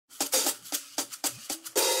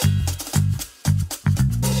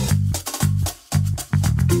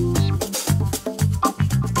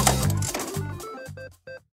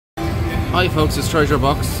Hi folks, it's Treasure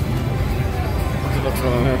Box. What's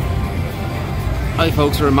going on here? Hi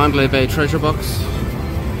folks, we're in Mandalay Bay Treasure Box.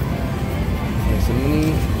 There's some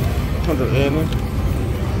money. 100 yen.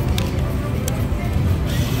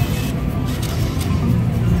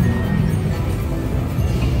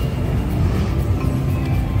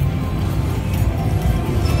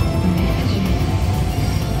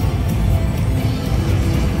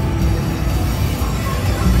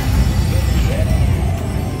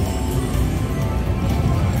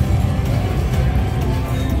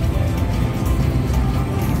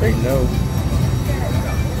 Very low.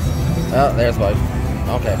 Oh, there's one.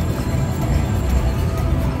 Okay.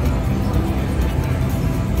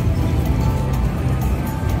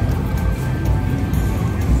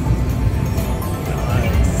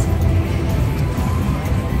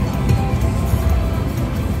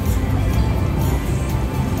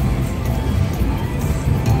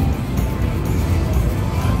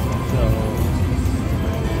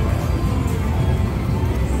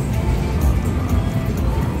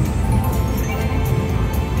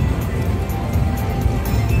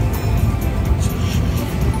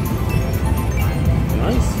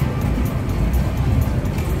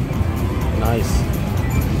 Nice.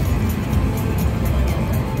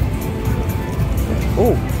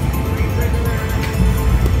 Oh.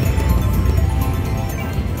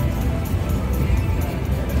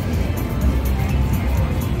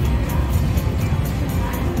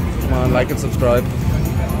 Come on, like and subscribe.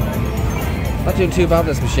 Not doing too bad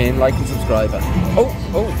this machine. Like and subscribe. Oh,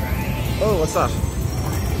 what's that?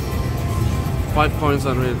 5 coins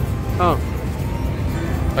on read. Oh.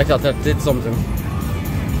 I thought that did something.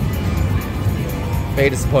 Very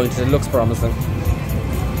disappointed, it looks promising.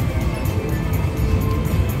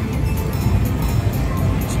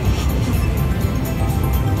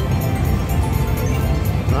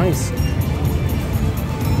 Nice.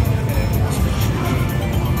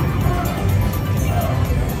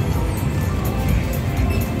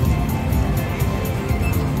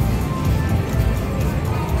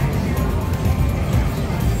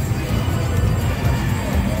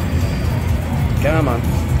 Come on.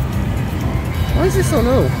 Why is this so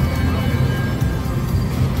low?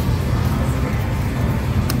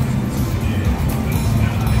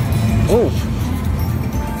 Oh.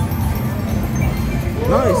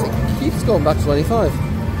 Nice, it keeps going back to 25.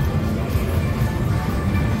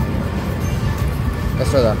 Let's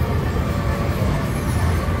try that.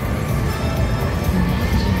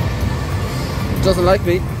 It doesn't like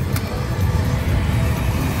me.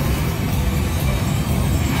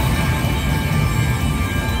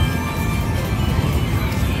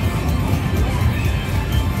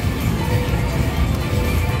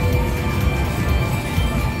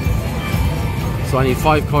 So I need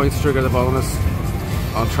 5 coins to trigger the bonus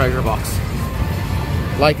on Treasure Box.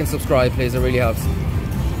 Like and subscribe please, it really helps.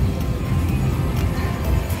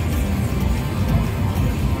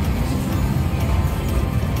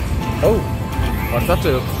 Oh, what's that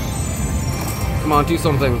do? Come on, do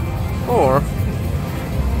something. Or,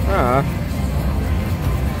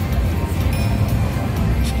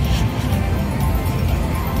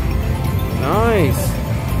 nice.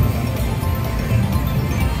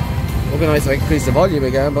 Would be nice if I increase the volume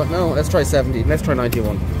again, but no, let's try 70, let's try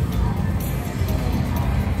 91.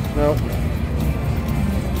 No.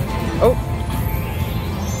 Oh!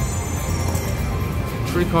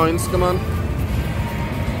 3 coins, come on.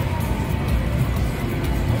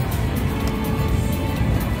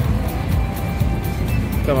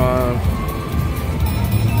 Come on.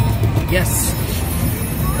 Yes!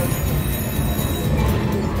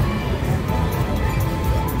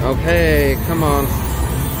 Okay, come on.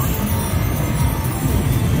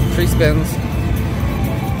 3 spins.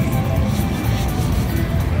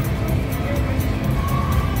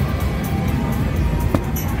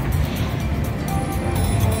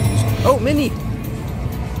 Oh, mini!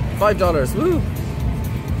 $5. Woo!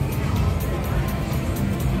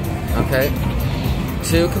 Okay.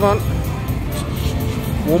 2, come on.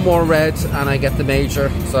 1 more red and I get the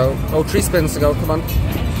major. So, 3 spins to go, come on.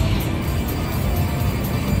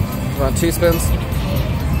 Come on, 2 spins.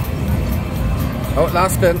 Oh,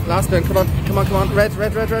 last spin, come on, come on, come on, red,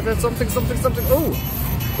 something,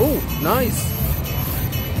 oh, nice.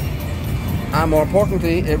 And more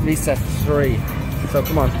importantly, it resets 3. So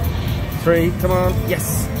come on, 3, come on,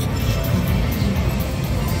 yes.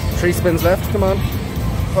 3 spins left, come on.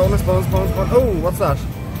 Bonus. Oh, what's that?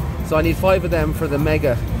 So I need 5 of them for the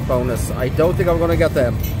mega bonus. I don't think I'm gonna get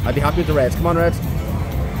them. I'd be happy with the red. Come on, red.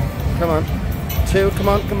 Come on. 2, come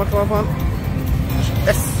on.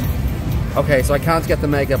 Yes. Okay, so I can't get the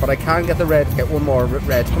mega, but I can get the red, get 1 more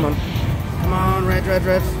red. Come on. Come on, red.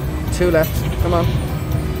 2, 2 left. Come on.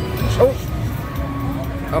 Oh!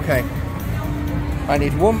 Okay. I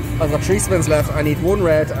need 1. I've got 3 spins left. I need 1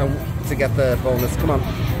 red to get the bonus. Come on.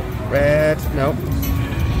 Red. No.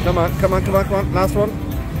 Come on, come on, come on, come on. Last one.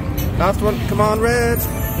 Last one. Come on, red.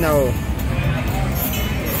 No.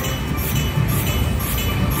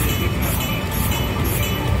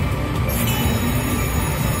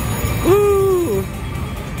 Woo!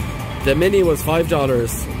 The mini was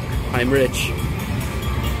 $5. I'm rich.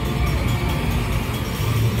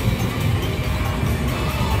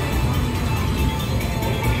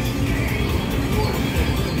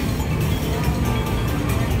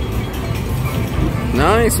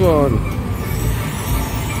 Nice one.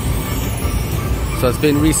 So it's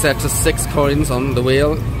been reset to 6 coins on the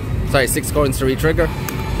wheel. Sorry, 6 coins to re-trigger.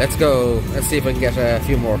 Let's go. Let's see if I can get a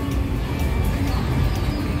few more.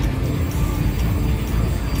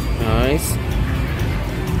 Nice.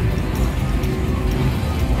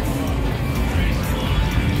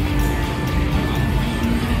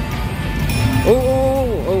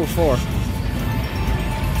 Oh, 4.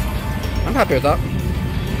 I'm happy with that.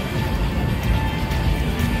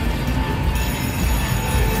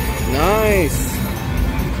 Nice.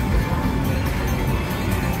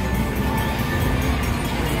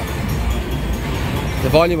 The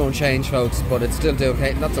volume won't change, folks, but it's still do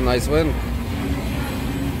okay. That's a nice win.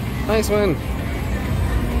 Nice win.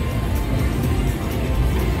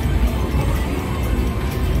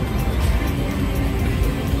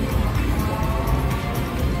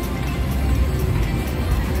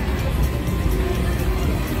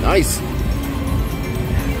 Nice.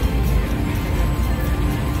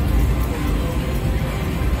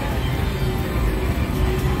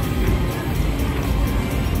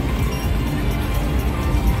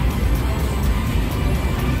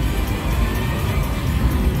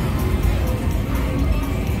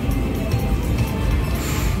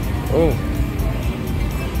 Oh.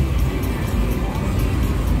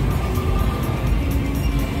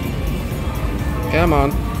 Come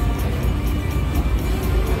on.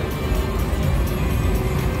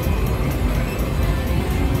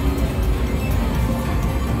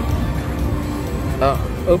 Oh,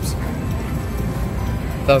 oops.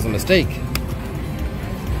 That was a mistake.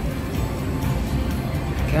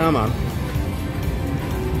 Come on.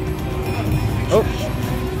 Oh.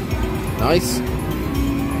 Nice.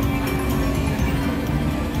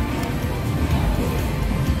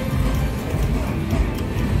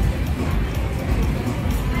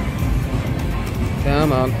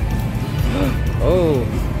 Come on. Oh.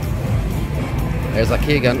 There's that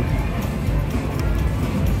key again.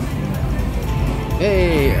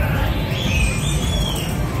 Hey.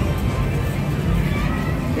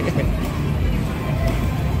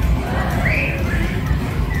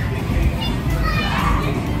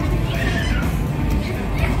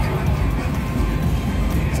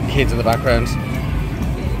 Some kids in the background.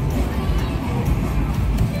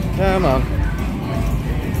 Come on.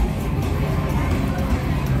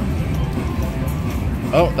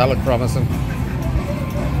 Oh, that looked promising.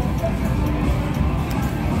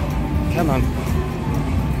 Come on.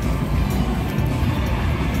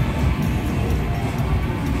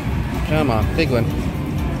 Come on, big one.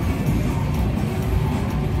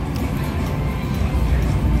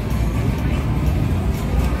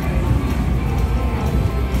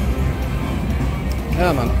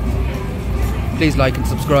 Come on. Please like and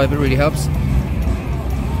subscribe, it really helps.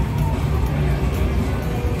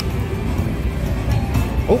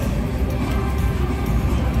 Oh.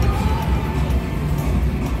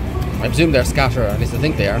 I presume they're scatter, at least I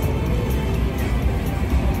think they are.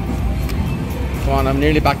 Come on, I'm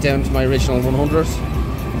nearly back down to my original 100.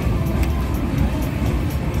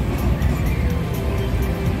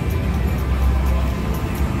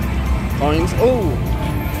 Coins. Oh!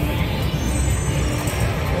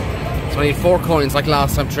 So I need 4 coins like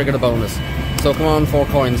last time to trigger the bonus. So come on, 4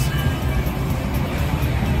 coins.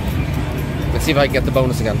 Let's see if I can get the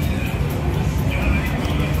bonus again.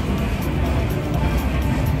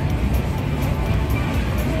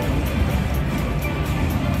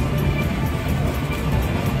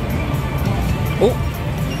 Oh!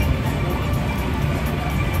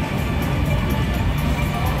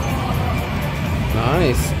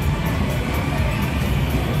 Nice.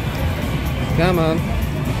 Come on.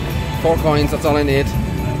 4 coins, that's all I need.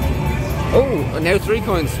 Oh, and now 3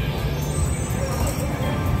 coins.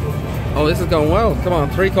 Oh, this is going well. Come on,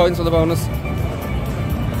 3 coins for the bonus.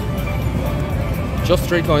 Just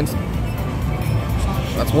 3 coins.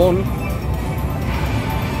 That's 1.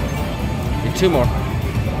 Need 2 more.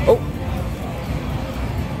 Oh!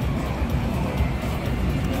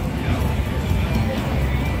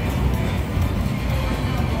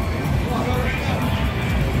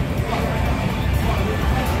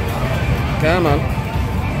 Come on.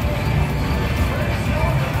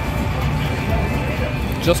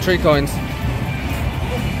 Just 3 coins.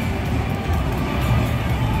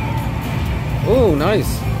 Oh, nice.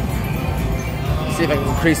 See if I can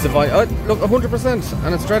increase the volume. Oh, look, 100%,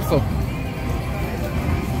 and it's dreadful.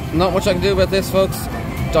 Not much I can do about this, folks.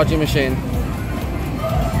 Dodgy machine.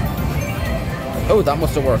 Oh, that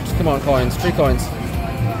must have worked. Come on, coins. 3 coins.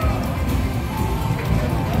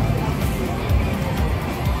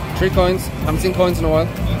 3 coins. Haven't seen coins in a while.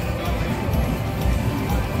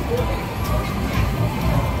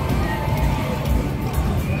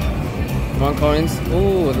 Come on, coins.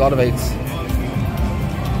 Ooh, a lot of 8s.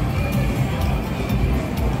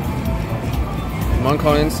 Come on,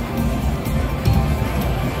 coins.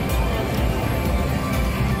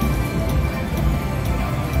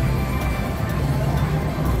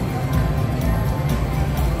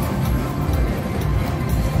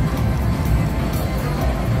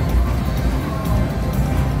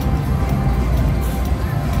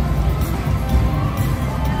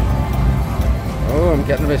 Oh, I'm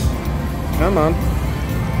getting a bit. Come on.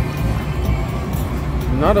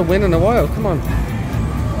 Not a win in a while. Come on.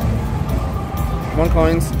 Come on,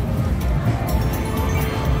 coins.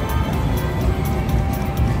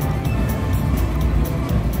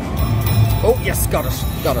 Oh, yes, got it.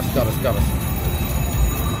 Got it, got it, got it.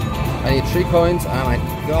 I need 3 coins and I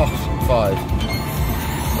got 5.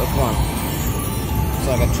 So come on.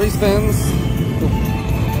 So I got 3 spins. Ooh.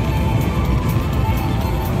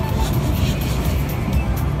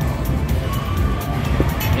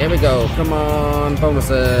 Here we go. Come on,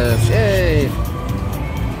 bonuses. Yay!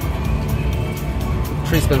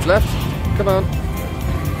 3 spins left. Come on.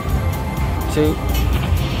 2.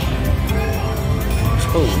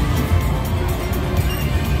 Oh.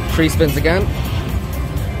 3 spins again.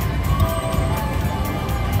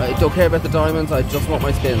 I don't care about the diamonds, I just want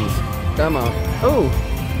my spins. Come on. Oh!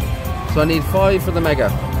 So I need 5 for the mega.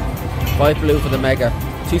 5 blue for the mega.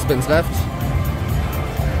 2 spins left.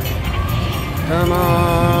 Come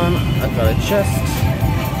on. I've got a chest.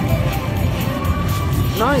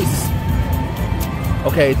 Nice!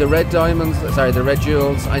 Okay, the red diamonds, sorry, the red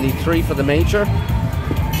jewels, I need 3 for the major.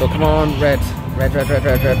 So come on, red. Red, red, red,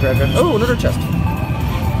 red, red, red, red. Oh, another chest.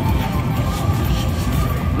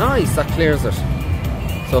 Nice, that clears it.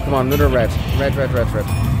 So come on, another red. Red, red, red, red.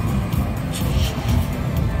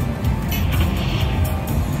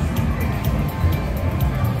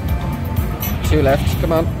 Two left,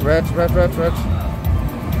 come on. Red, red, red, red.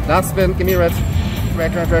 Last spin, give me red.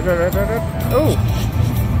 Red, red, red, red, red, red, red. Oh!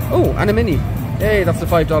 Oh, and a mini. Hey, that's the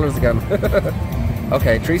 $5 again.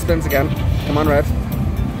 Okay, 3 spins again. Come on, red.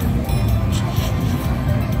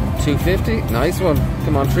 250. Nice one.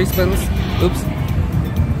 Come on, 3 spins. Oops.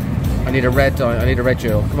 I need a red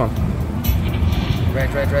jewel. Come on.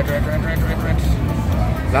 Red, red, red, red, red, red, red,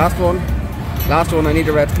 red. Last one. Last one, I need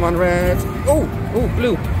a red. Come on, red. Oh, oh,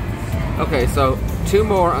 blue. Okay, so 2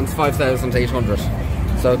 more and 5,800.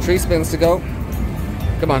 So 3 spins to go.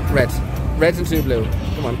 Come on, red. Red and 2 blue.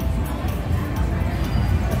 Come on.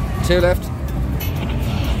 2 left.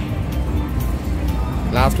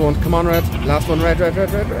 Last one. Come on, red. Last one, red, red,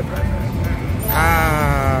 red, red, red, red.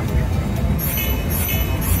 Ah.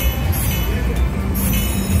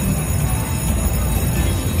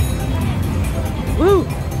 Woo!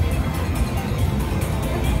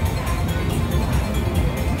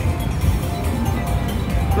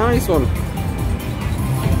 Nice one.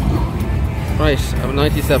 Right, I'm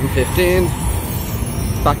 97.15.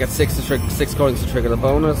 Back at 6 coins to trigger the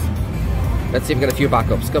bonus. Let's see if we get a few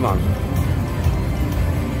backups. Come on.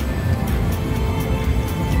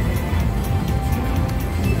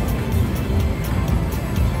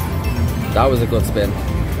 That was a good spin.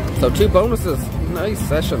 So 2 bonuses. Nice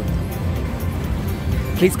session.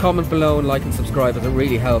 Please comment below and like and subscribe, as it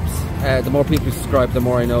really helps. The more people who subscribe, the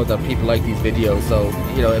more I know that people like these videos. So,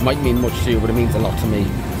 you know, it might mean much to you, but it means a lot to me.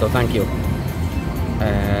 So thank you.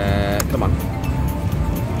 Come on.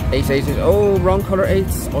 8, 8, 8. Oh, wrong colour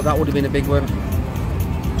 8s. Oh, that would have been a big win.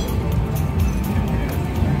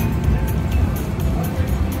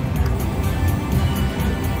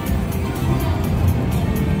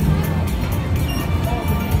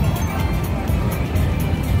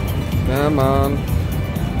 Come on.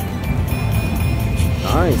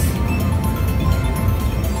 Nice.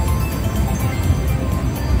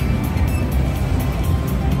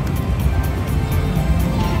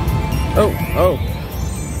 Oh, oh.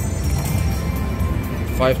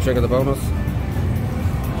 5 trigger the bonus.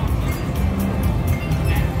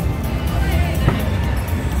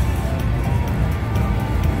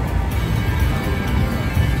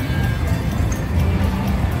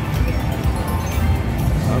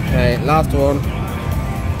 Okay, last one.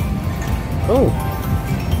 Oh,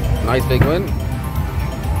 nice big win.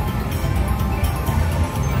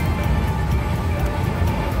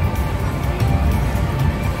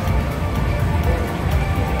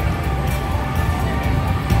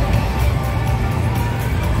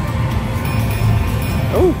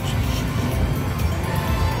 Oh,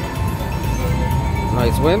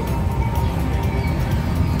 nice win.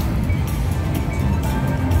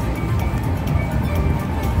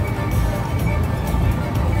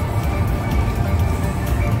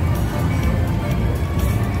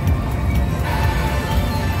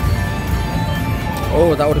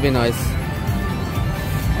 Oh, that would have been nice.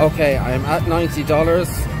 Okay, I am at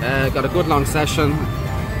 $90. Got a good long session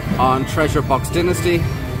on Treasure Box Dynasty.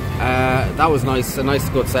 That was nice, a nice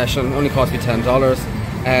good session. Only cost me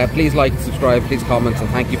 $10. Please like, subscribe, please comment, and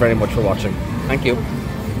thank you very much for watching. Thank you.